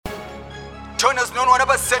Toners known one of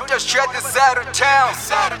us center share this out of town.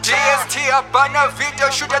 DST up on a video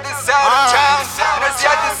shoot at this out of town. Let's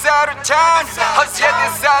get this out of town. Let's get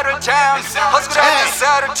this out of town. Let's get this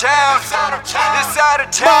out of town. This out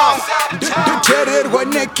of town. Do terror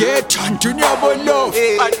when I get Junior Bolo.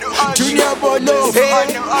 Junior Bolo.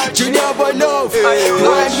 Junior Bolo.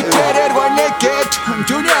 When you terror when I get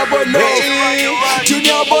Junior Bolo.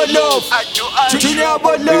 Junior Bolo. Junior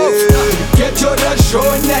Bolo. Get your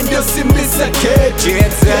ration and your simbisa get.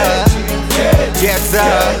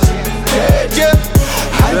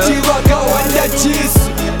 Hanji waka wanda cheese.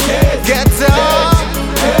 Get up.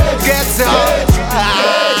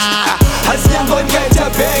 Hasnyangon gaita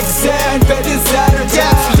big sand, but it's out of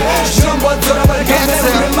town. Shumbo zora but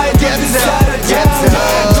camera remind you it's out of town.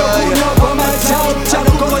 Don't know for my town,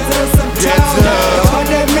 channel go to some town. On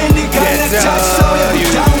a mini gun and touch so you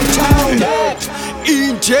downtown.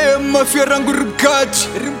 Inje mafia rangu rimkat,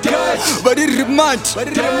 bari rimat,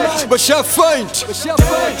 basha find,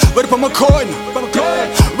 bari pamakon,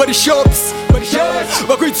 bari shops,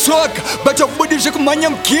 bakuitsoka, bata budisha kumanya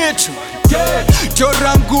mkitu. Jo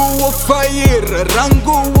rangu wo fire,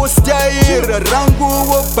 rangu wo style, rangu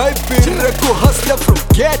wo pipe, ku hustler from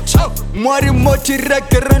ghetto. Mwari moti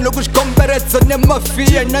rekera no kush comparison na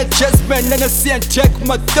mafia na chessmen na see and check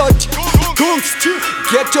my thought. Kungs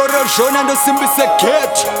ghetto rojona no simbisa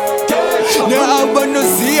ghetto. Na aba no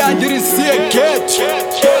see and see ghetto.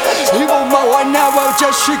 Ibo mawana wa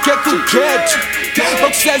chashike ku ghetto.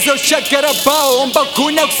 Boxezo shakera bao omba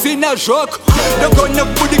kuna kusina joko. Ndogona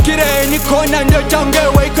budikire ni kona ndo change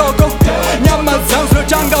waikoko. Nyama zangu no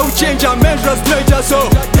changa uchinja measures nature so.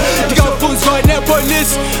 Tikafunzwa ne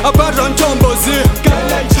police abara ntombozi.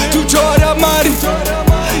 Tuchora mari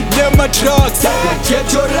nema drugs.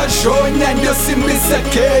 Get your ration and your simbisa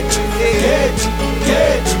get.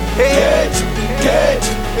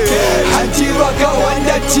 Hanji waka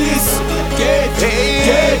wanda cheese.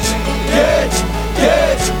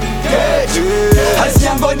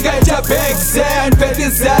 Hasyangon gaita big sand, but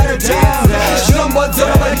this out of town. Shumbo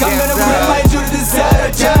zora but camera remind you this out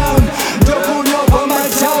of town. Don't know for my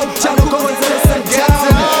town, channel go to some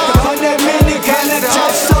town. On a mini can and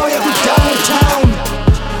touch so you go downtown.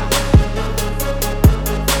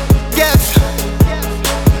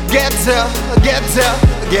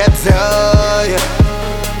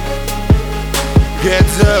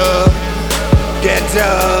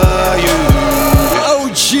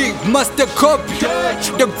 OG master copy.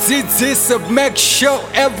 The disease of make sure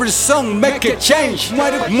every song make a change.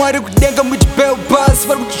 Mwari kudenga mujibeo basi,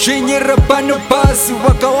 wari kuchinyira pano basi.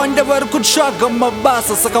 Wakawanda wari kutraga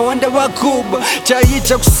mabasa, sakawanda wakuba.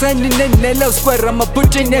 Chayicha kusendi nenela uskwara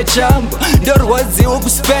maputi nechamba. Ndorwazi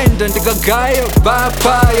ukuspenda ndikagaya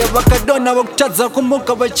papaya. Wakadona wakutadza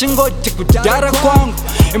kumuka wachingoti kudara kwangu.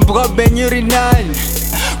 Imbuka benyuri nani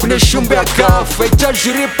kuna shumbe ya kafa,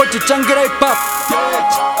 itajiripo tutangira ipap.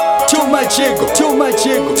 Too much ego.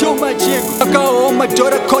 Akao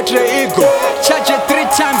majora kotre ego. Charge 3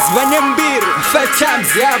 times, vanembiri 5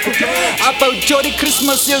 times yako. Apa ujori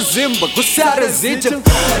Christmas ya zimba, kusara zita.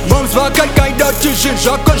 Moms wakakaida tushin,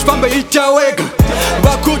 joko shvamba itawega.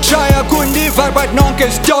 Vakuchaya kundivar, but non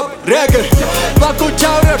can stop reggae.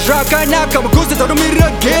 Vakuchaura raka naka, makuza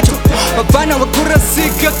tarumira ghetto. Vavana wakura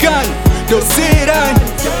sika kan, do siran.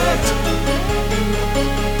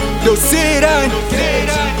 Do siran.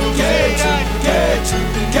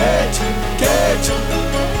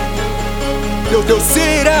 Do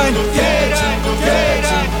siran.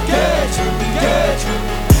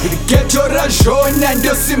 Get your ration and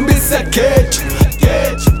your simbisa get.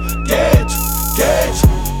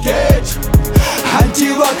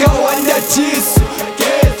 Hanji waka wanda cheese.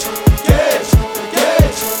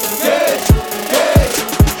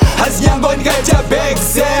 Hasyangon gaita big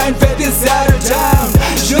sand, but this out of town.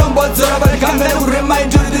 Shumbo zora but camera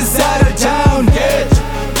remind you this out of town.